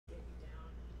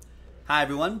Hi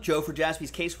everyone, Joe for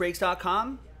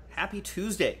JaspysCaseBreaks.com. Happy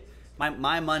Tuesday.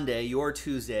 My Monday, your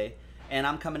Tuesday, and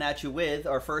I'm coming at you with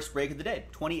our first break of the day.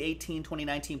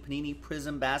 2018-2019 Panini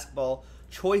Prizm Basketball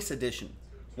Choice Edition.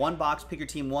 One box, pick your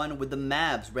team one with the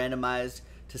Mavs randomized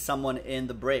to someone in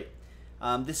the break.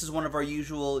 This is one of our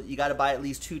usual, you got to buy at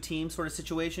least 2 teams sort of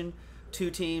situation.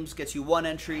 2 teams gets you 1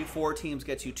 entry, 4 teams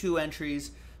gets you 2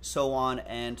 entries, so on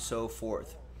and so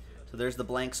forth. So there's the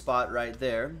blank spot right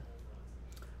there.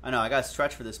 I know, I got to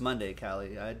stretch for this Monday,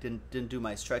 Callie. I didn't do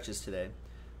my stretches today.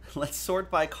 Let's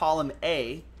sort by column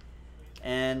A,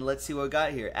 and let's see what we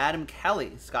got here. Adam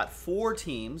Kelly's got 4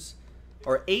 teams,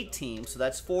 or 8 teams, so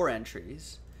that's 4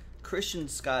 entries.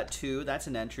 Christian's got 2, that's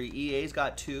an entry. EA's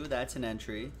got 2, that's an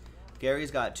entry. Gary's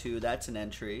got 2, that's an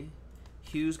entry.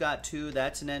 Hugh's got 2,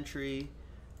 that's an entry.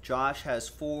 Josh has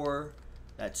 4,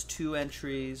 that's 2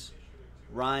 entries.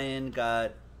 Ryan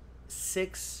got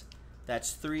 6,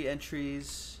 that's 3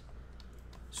 entries.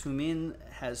 Sumin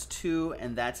has 2,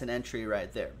 and that's an entry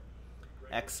right there.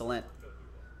 Excellent.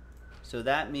 So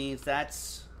that means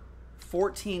that's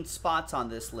 14 spots on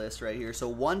this list right here. So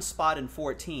 1 spot in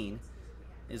 14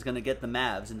 is going to get the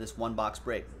Mavs in this 1 box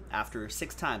break after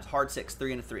 6 times. Hard 6,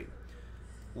 3 and a 3.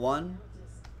 1,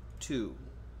 2,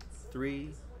 3,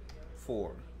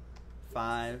 4,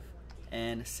 5,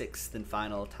 and 6th and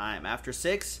final time. After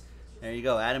 6, there you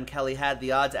go. Adam Kelly had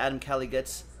the odds. Adam Kelly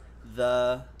gets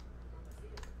the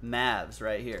Mavs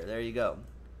right here. There you go.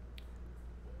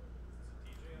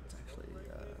 Let's actually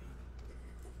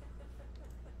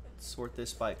sort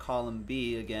this by column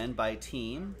B again, by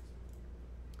team.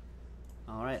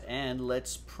 All right, and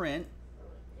let's print.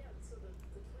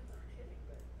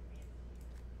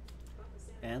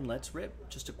 And let's rip.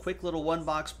 Just a quick little 1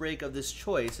 box break of this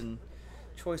choice. And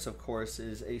choice, of course,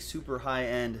 is a super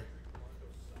high-end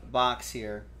box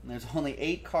here. And there's only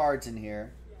 8 cards in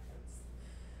here.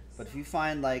 But if you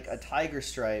find like a tiger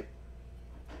stripe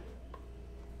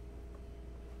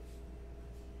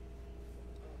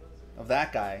of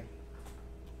that guy,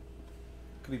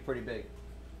 it could be pretty big.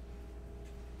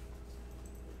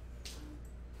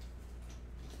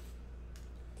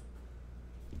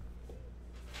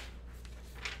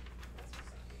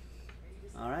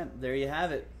 All right, there you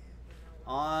have it.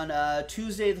 On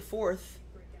Tuesday the 4th,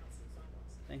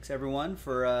 thanks everyone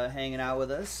for hanging out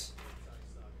with us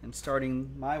and starting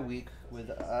my week with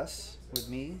us, with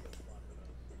me,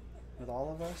 with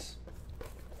all of us.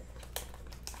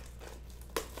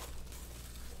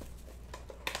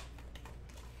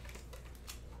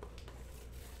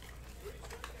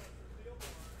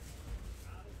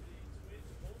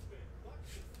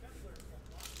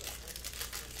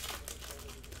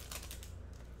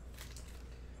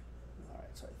 All right,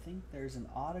 so I think there's an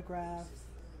autograph,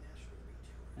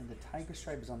 and the tiger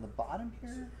stripe is on the bottom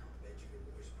here.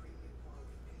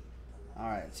 All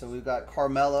right, so we've got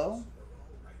Carmelo,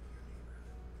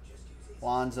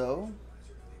 Lonzo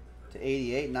to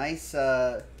 88. Nice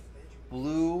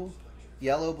blue,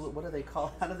 yellow, blue. What do they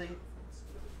call? How do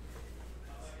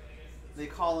they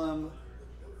call them?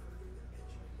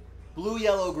 Blue,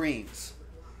 yellow, greens.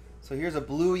 So here's a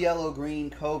blue, yellow,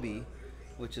 green Kobe,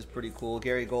 which is pretty cool.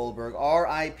 Gary Goldberg,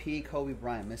 R.I.P. Kobe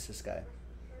Bryant. Miss this guy.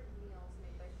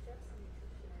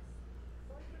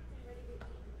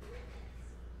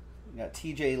 We got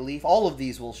TJ Leaf. All of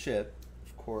these will ship,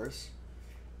 of course.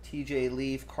 TJ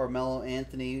Leaf, Carmelo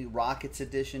Anthony, Rockets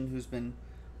edition, who's been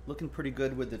looking pretty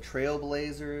good with the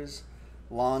Trailblazers.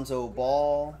 Lonzo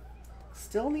Ball.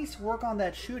 Still needs to work on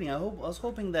that shooting. I was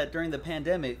hoping that during the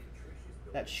pandemic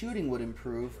that shooting would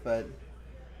improve, but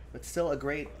still a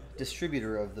great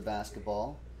distributor of the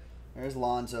basketball. There's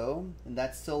Lonzo, and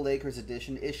that's still Lakers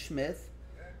edition. Ish Smith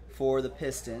for the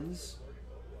Pistons.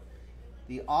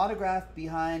 The autograph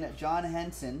behind John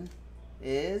Henson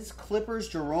is Clippers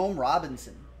Jerome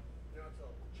Robinson.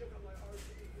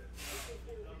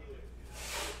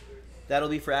 That'll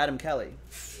be for Adam Kelly.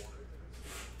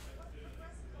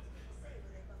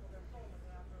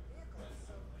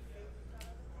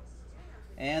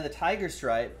 And the tiger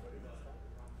stripe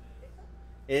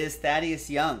is Thaddeus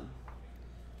Young.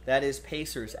 That is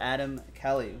Pacers, Adam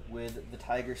Kelly with the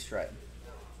tiger stripe.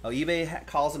 Oh, eBay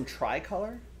calls him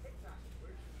tricolor?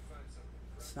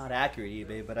 It's not accurate,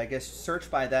 eBay, but I guess search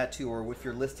by that too, or if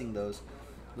you're listing those,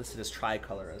 listed as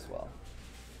tricolor as well.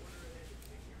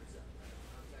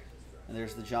 And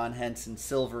there's the John Henson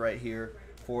silver right here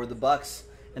for the Bucks.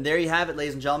 And there you have it,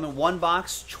 ladies and gentlemen. 1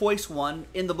 box, choice 1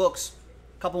 in the books.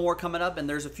 A couple more coming up, and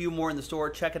there's a few more in the store.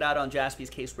 Check it out on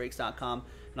JaspysCaseBreaks.com,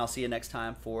 and I'll see you next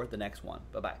time for the next one.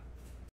 Bye-bye.